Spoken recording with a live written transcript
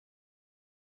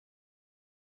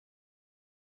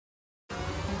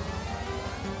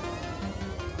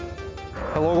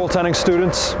Hello goaltending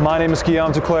students, my name is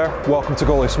Guillaume Duclair. Welcome to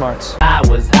Goalie Smarts. I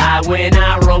was high when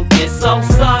I wrote this, so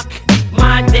suck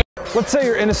my dick. Let's say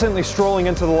you're innocently strolling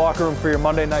into the locker room for your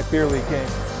Monday night beer league game.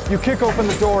 You kick open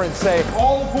the door and say,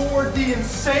 "All aboard the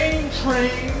insane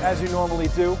train," as you normally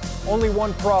do. Only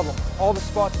one problem, all the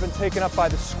spots have been taken up by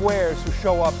the squares who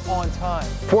show up on time.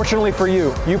 Fortunately for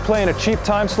you, you play in a cheap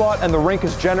time slot and the rink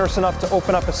is generous enough to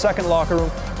open up a second locker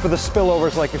room for the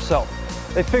spillovers like yourself.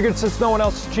 They figured since no one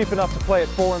else is cheap enough to play at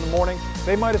 4 in the morning,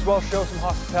 they might as well show some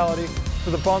hospitality to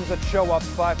the bums that show up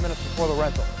 5 minutes before the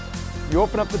rental. You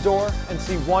open up the door and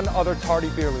see one other tardy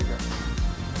beer leaguer.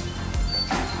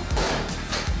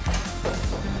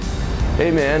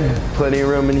 Hey man, plenty of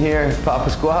room in here. Pop a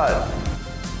squat.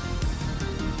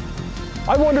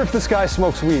 I wonder if this guy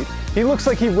smokes weed. He looks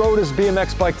like he rode his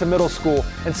BMX bike to middle school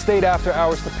and stayed after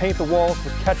hours to paint the walls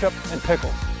with ketchup and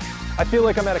pickles. I feel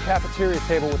like I'm at a cafeteria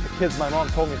table with the kids my mom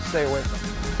told me to stay away from.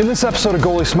 In this episode of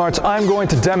Goalie Smarts, I'm going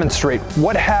to demonstrate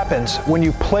what happens when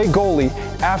you play goalie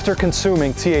after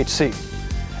consuming THC.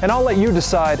 And I'll let you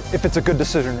decide if it's a good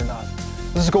decision or not.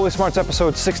 This is Goalie Smarts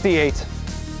episode 68,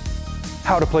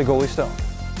 How to Play Goalie Stoned.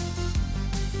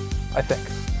 I think.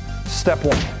 Step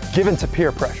 1, give in to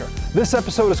peer pressure. This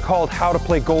episode is called How to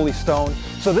Play Goalie Stoned,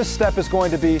 so this step is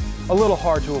going to be a little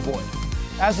hard to avoid.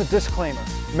 As a disclaimer,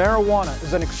 marijuana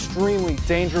is an extremely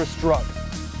dangerous drug,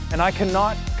 and I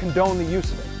cannot condone the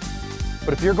use of it.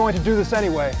 But if you're going to do this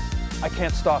anyway, I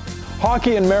can't stop you.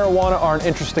 Hockey and marijuana are an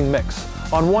interesting mix.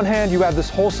 On one hand, you have this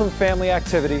wholesome family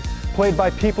activity played by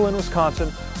people in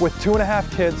Wisconsin with 2.5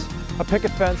 kids, a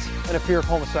picket fence, and a fear of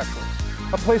homosexuals.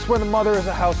 A place where the mother is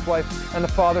a housewife and the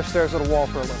father stares at a wall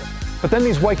for a living. But then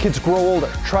these white kids grow older,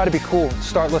 try to be cool, and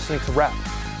start listening to rap.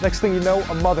 Next thing you know,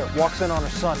 a mother walks in on her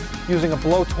son using a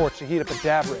blowtorch to heat up a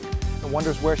dab rig and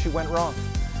wonders where she went wrong.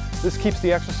 This keeps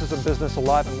the exorcism business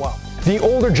alive and well. The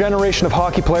older generation of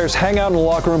hockey players hang out in the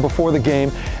locker room before the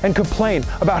game and complain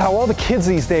about how all the kids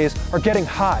these days are getting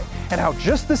high, and how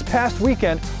just this past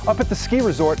weekend up at the ski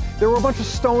resort, there were a bunch of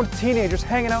stoned teenagers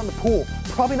hanging out in the pool,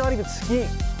 probably not even skiing.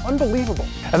 Unbelievable.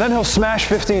 And then he'll smash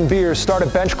 15 beers, start a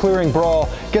bench clearing brawl,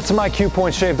 get some IQ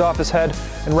points shaved off his head,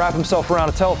 and wrap himself around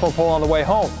a telephone pole on the way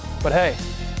home. But hey,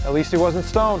 at least he wasn't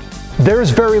stoned. There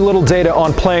is very little data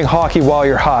on playing hockey while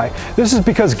you're high. This is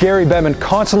because Gary Bettman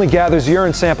constantly gathers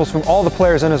urine samples from all the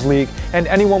players in his league, and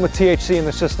anyone with THC in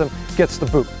the system gets the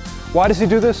boot. Why does he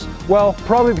do this? Well,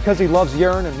 probably because he loves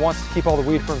urine and wants to keep all the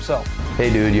weed for himself.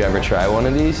 Hey dude, you ever try one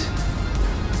of these?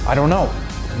 I don't know.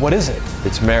 What is it?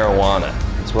 It's marijuana.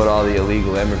 It's what all the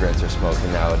illegal immigrants are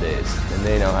smoking nowadays, and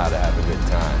they know how to have a good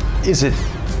time.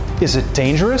 Is it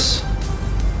dangerous?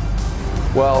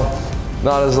 Well,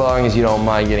 not as long as you don't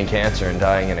mind getting cancer and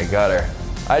dying in a gutter.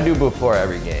 I do before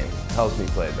every game. Helps me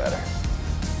play better.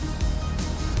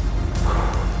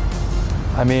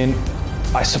 I mean,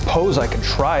 I suppose I could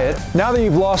try it. Now that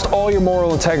you've lost all your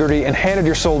moral integrity and handed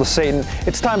your soul to Satan,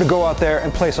 it's time to go out there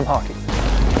and play some hockey.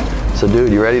 So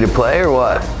dude, you ready to play or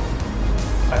what?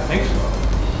 I think so.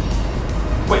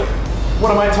 Wait,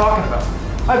 what am I talking about?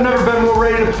 I've never been more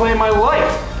ready to play in my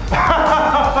life.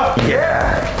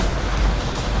 Yeah!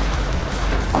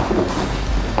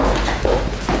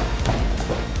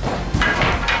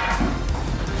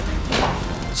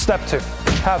 Step 2,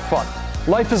 have fun.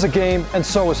 Life is a game, and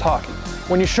so is hockey.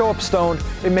 When you show up stoned,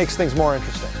 it makes things more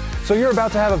interesting. So you're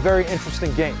about to have a very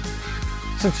interesting game.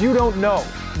 Since you don't know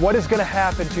what is going to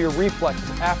happen to your reflexes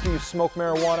after you smoke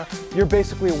marijuana, you're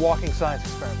basically a walking science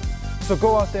experiment. So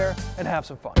go out there and have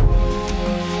some fun.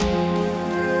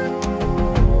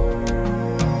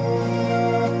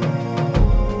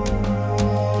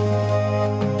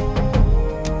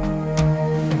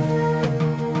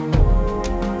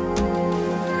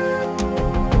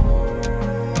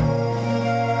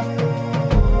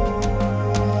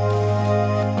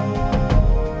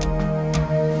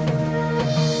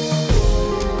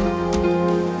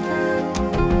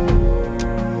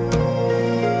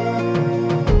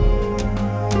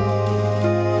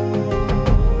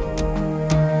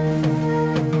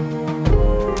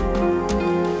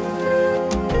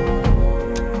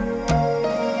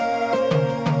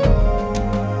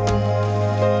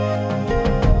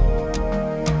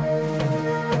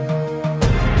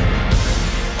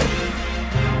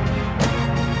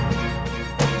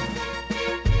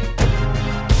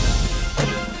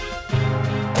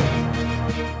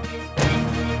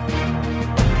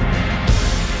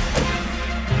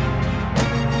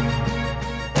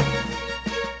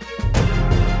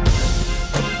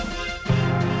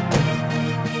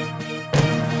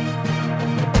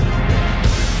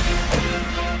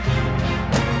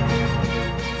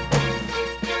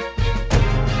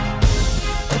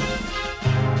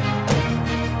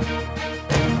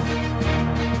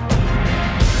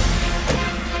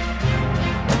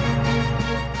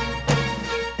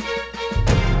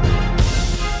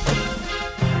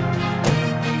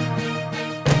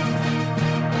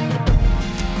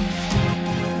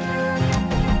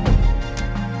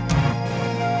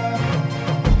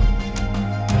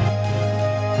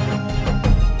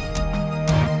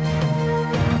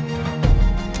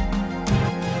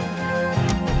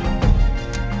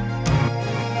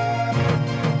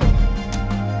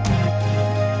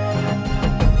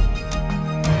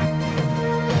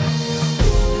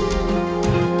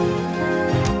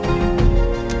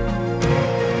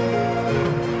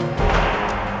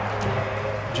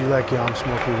 let Guillaume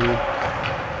smoke your weed?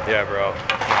 Yeah, bro.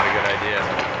 Not a good idea.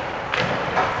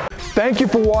 Thank you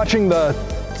for watching the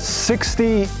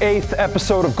 68th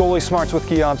episode of Goalie Smarts with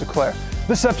Guillaume Duclair.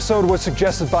 This episode was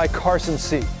suggested by Carson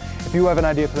C. If you have an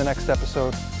idea for the next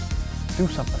episode, do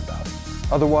something about it.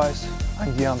 Otherwise,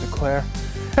 I'm Guillaume Duclair,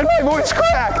 and my voice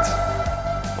cracked!